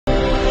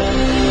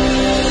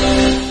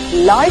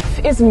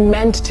Life is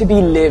meant to be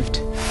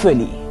lived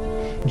fully,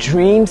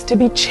 dreams to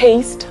be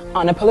chased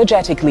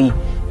unapologetically,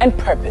 and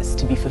purpose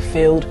to be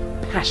fulfilled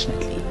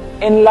passionately.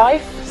 In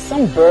life,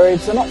 some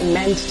birds are not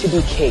meant to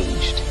be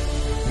caged.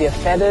 Their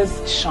feathers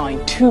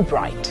shine too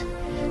bright.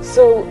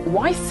 So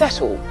why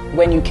settle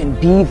when you can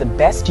be the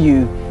best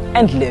you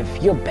and live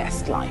your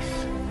best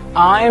life?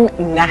 I'm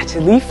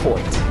Natalie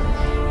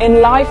Foyt.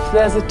 In life,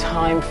 there's a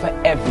time for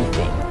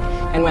everything.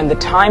 And when the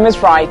time is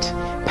right,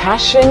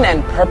 passion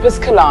and purpose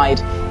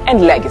collide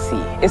and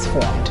legacy is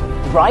formed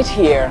right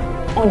here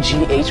on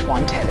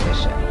GH1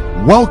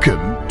 television.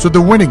 Welcome to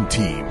the winning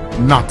team,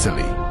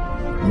 Natalie.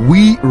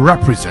 We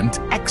represent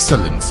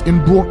excellence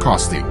in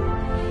broadcasting.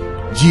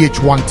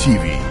 GH1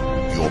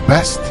 TV, your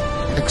best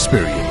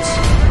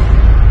experience.